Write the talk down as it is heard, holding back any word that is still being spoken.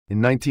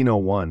In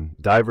 1901,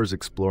 divers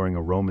exploring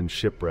a Roman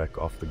shipwreck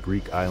off the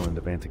Greek island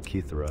of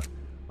Antikythera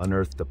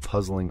unearthed a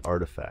puzzling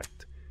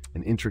artifact,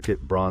 an intricate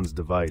bronze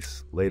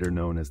device later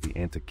known as the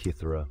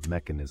Antikythera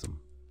Mechanism.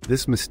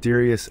 This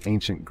mysterious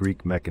ancient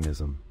Greek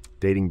mechanism,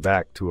 dating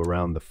back to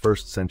around the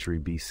 1st century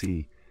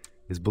BC,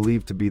 is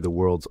believed to be the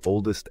world's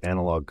oldest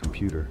analog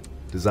computer,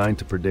 designed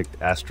to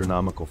predict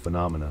astronomical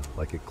phenomena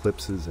like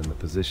eclipses and the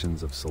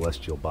positions of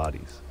celestial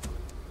bodies.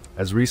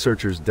 As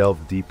researchers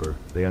delved deeper,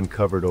 they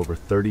uncovered over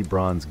 30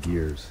 bronze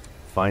gears,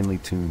 finely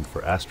tuned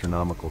for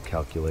astronomical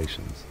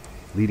calculations,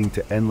 leading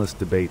to endless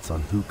debates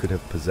on who could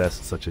have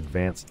possessed such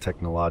advanced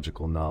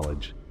technological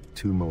knowledge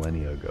 2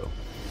 millennia ago.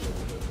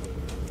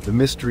 The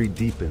mystery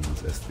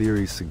deepens as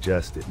theories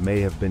suggest it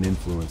may have been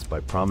influenced by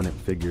prominent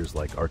figures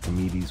like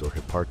Archimedes or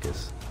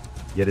Hipparchus,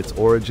 yet its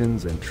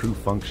origins and true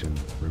function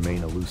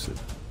remain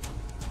elusive.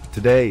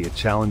 Today, it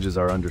challenges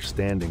our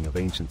understanding of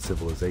ancient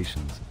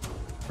civilizations,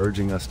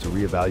 urging us to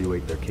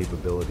reevaluate their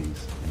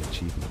capabilities and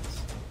achievements.